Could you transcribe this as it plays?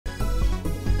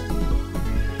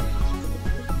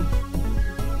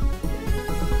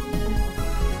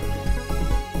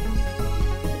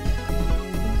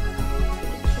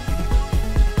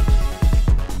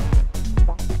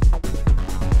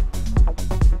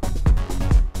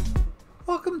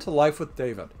Welcome to Life with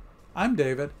David. I'm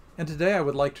David, and today I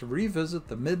would like to revisit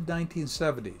the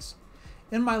mid-1970s.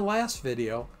 In my last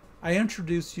video, I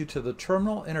introduced you to the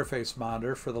terminal interface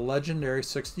monitor for the legendary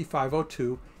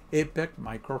 6502 8-bit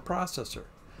microprocessor.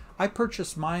 I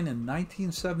purchased mine in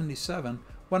 1977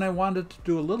 when I wanted to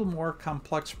do a little more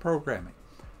complex programming.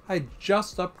 I had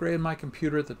just upgraded my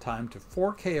computer at the time to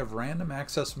 4K of random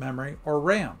access memory, or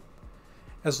RAM.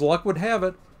 As luck would have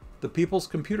it, the People's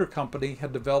Computer Company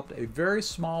had developed a very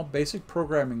small basic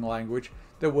programming language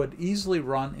that would easily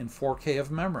run in 4K of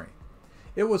memory.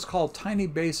 It was called Tiny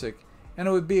Basic, and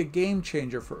it would be a game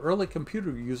changer for early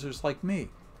computer users like me.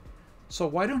 So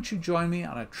why don't you join me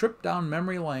on a trip down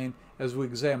memory lane as we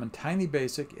examine Tiny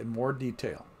Basic in more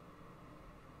detail.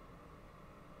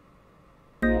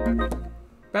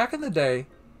 Back in the day,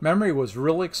 memory was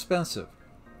really expensive.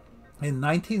 In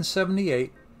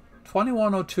 1978,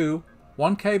 2102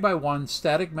 1K by 1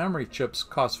 static memory chips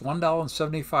cost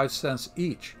 $1.75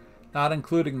 each, not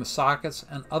including the sockets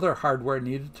and other hardware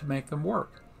needed to make them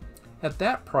work. At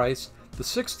that price, the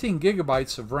 16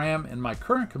 gigabytes of RAM in my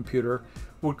current computer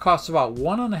would cost about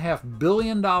 $1.5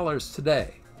 billion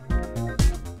today.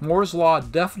 Moore's Law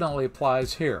definitely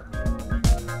applies here.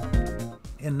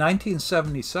 In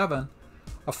 1977,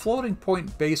 a floating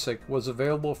point BASIC was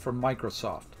available from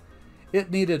Microsoft. It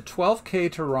needed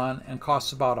 12K to run and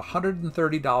cost about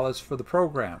 $130 for the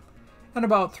program, and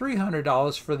about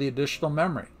 $300 for the additional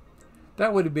memory.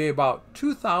 That would be about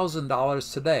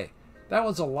 $2,000 today. That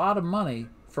was a lot of money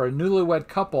for a newlywed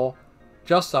couple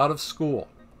just out of school.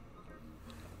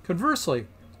 Conversely,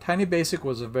 Tiny Basic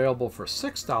was available for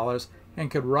 $6 and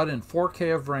could run in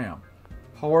 4K of RAM.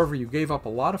 However, you gave up a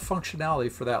lot of functionality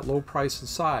for that low price and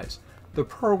size. The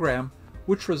program,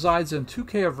 which resides in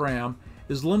 2K of RAM,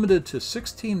 is limited to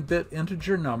 16-bit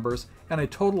integer numbers and a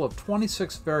total of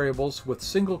 26 variables with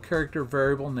single-character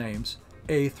variable names,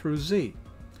 A through Z.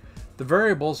 The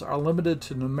variables are limited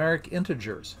to numeric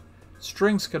integers.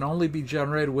 Strings can only be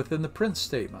generated within the print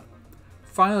statement.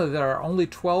 Finally, there are only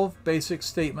 12 basic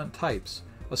statement types,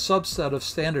 a subset of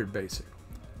standard basic.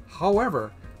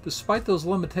 However, despite those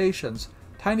limitations,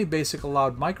 Tiny Basic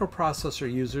allowed microprocessor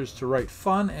users to write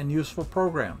fun and useful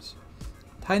programs.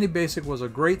 Tiny Basic was a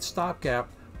great stopgap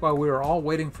while we were all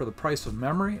waiting for the price of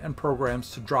memory and programs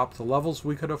to drop to levels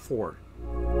we could afford.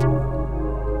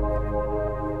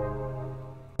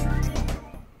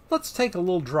 Let's take a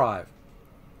little drive.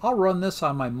 I'll run this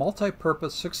on my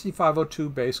multi-purpose 6502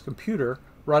 base computer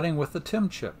running with the TIM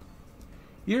chip.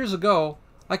 Years ago,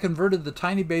 I converted the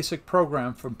Tiny Basic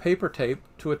program from paper tape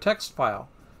to a text file,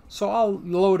 so I'll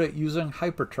load it using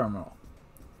Hyperterminal.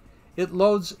 It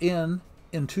loads in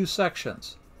two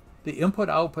sections. The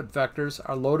input-output vectors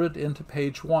are loaded into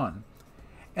page 1,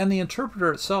 and the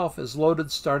interpreter itself is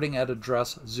loaded starting at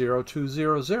address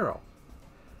 0200.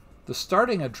 The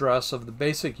starting address of the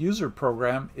basic user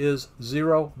program is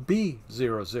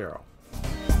 0B00.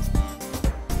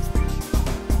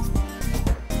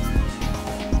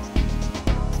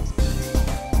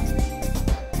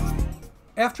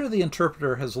 After the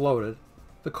interpreter has loaded,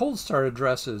 the cold start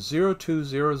address is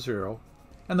 0200,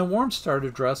 and the warm start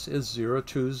address is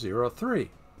 0203.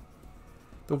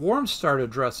 The warm start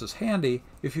address is handy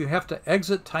if you have to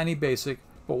exit Tiny Basic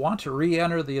but want to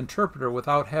re-enter the interpreter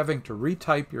without having to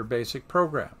retype your basic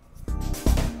program.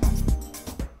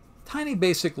 Tiny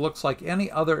Basic looks like any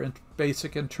other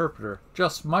basic interpreter,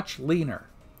 just much leaner.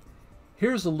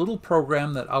 Here's a little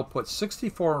program that outputs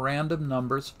 64 random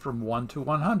numbers from 1 to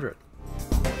 100.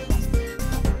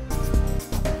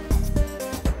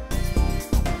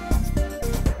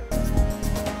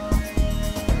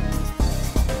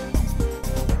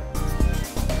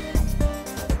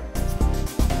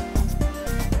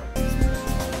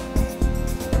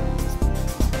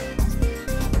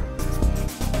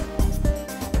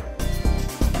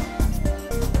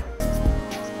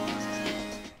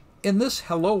 In this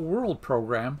Hello World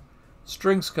program,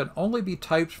 strings can only be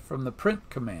typed from the print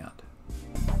command.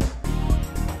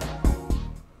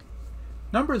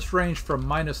 Numbers range from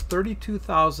minus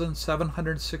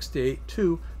 32,768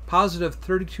 to positive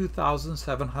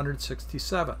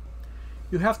 32,767.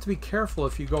 You have to be careful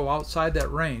if you go outside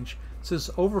that range,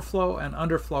 since overflow and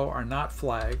underflow are not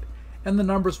flagged, and the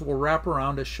numbers will wrap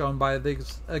around as shown by the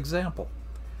example.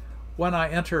 When I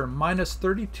enter minus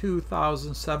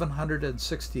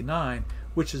 32,769,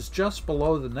 which is just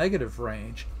below the negative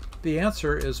range, the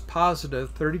answer is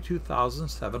positive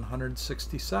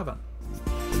 32,767.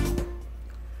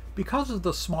 Because of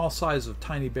the small size of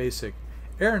Tiny Basic,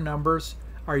 error numbers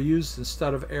are used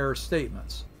instead of error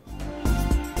statements.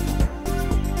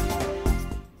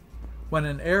 When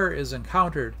an error is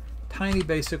encountered, Tiny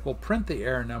Basic will print the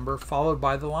error number followed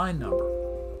by the line number.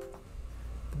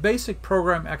 The basic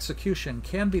program execution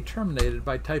can be terminated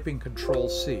by typing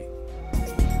Control-C.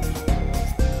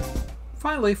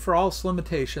 Finally, for all its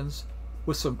limitations,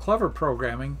 with some clever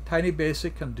programming, Tiny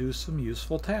Basic can do some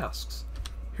useful tasks.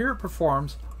 Here it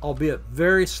performs, albeit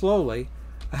very slowly,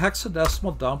 a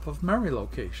hexadecimal dump of memory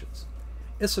locations.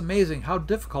 It's amazing how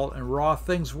difficult and raw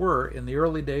things were in the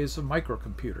early days of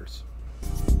microcomputers.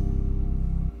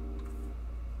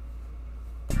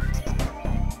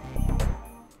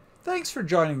 Thanks for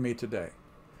joining me today.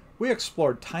 We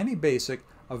explored Tiny Basic,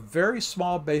 a very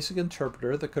small basic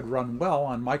interpreter that could run well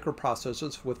on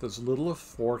microprocessors with as little as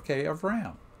 4K of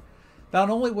RAM. Not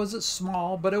only was it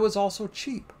small, but it was also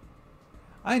cheap.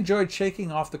 I enjoyed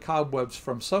shaking off the cobwebs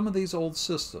from some of these old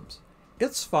systems.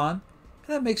 It's fun,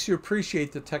 and it makes you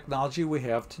appreciate the technology we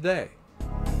have today.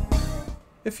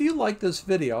 If you like this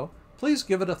video, please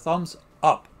give it a thumbs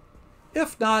up.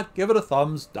 If not, give it a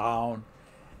thumbs down,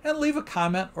 and leave a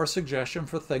comment or suggestion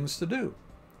for things to do.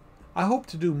 I hope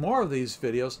to do more of these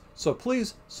videos, so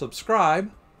please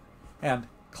subscribe and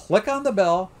click on the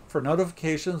bell for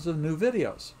notifications of new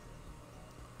videos.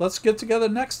 Let's get together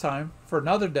next time for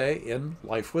another day in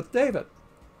Life with David.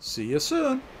 See you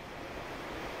soon.